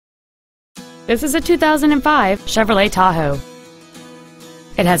This is a 2005 Chevrolet Tahoe.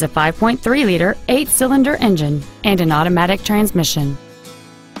 It has a 5.3-liter 8-cylinder engine and an automatic transmission.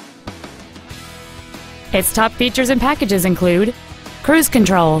 Its top features and packages include cruise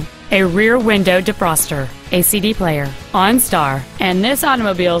control, a rear window defroster, a CD player, OnStar, and this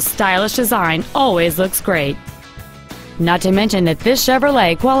automobile's stylish design always looks great. Not to mention that this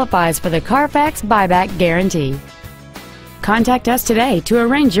Chevrolet qualifies for the Carfax buyback guarantee. Contact us today to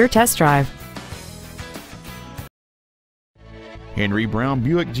arrange your test drive. Henry Brown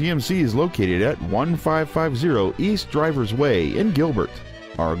Buick GMC is located at 1550 East Drivers Way in Gilbert.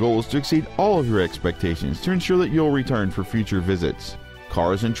 Our goal is to exceed all of your expectations to ensure that you'll return for future visits.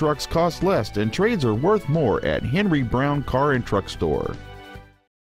 Cars and trucks cost less and trades are worth more at Henry Brown Car and Truck Store.